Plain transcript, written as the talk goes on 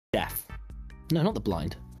deaf. No, not the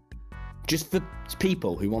blind. Just for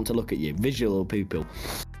people who want to look at you, visual people.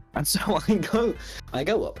 And so I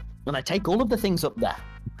go up, and I take all of the things up there.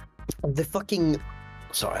 The fucking...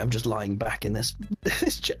 Sorry, I'm just lying back in this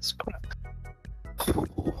chest.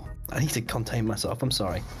 I need to contain myself, I'm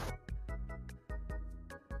sorry.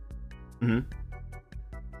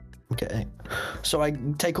 Okay. So I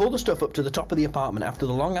take all the stuff up to the top of the apartment after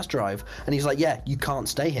the long ass drive, and he's like, "Yeah, you can't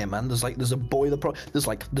stay here, man. There's a boiler there's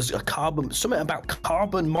a something about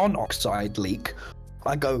carbon monoxide leak."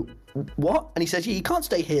 I go, "What?" And he says, "Yeah, you can't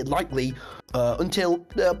stay here likely until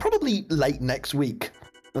probably late next week."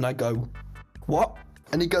 And I go, "What?"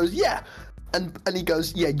 And he goes, "Yeah." And he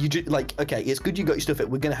goes, "Yeah, you just okay, it's good you got your stuff.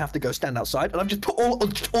 We're gonna have to go stand outside." And I've just put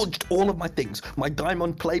all of my things, my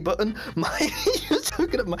diamond play button, my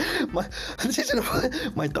talking of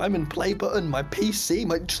my diamond play button, my PC,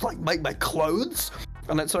 my clothes.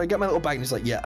 And so I get my little bag, and he's like, "Yeah,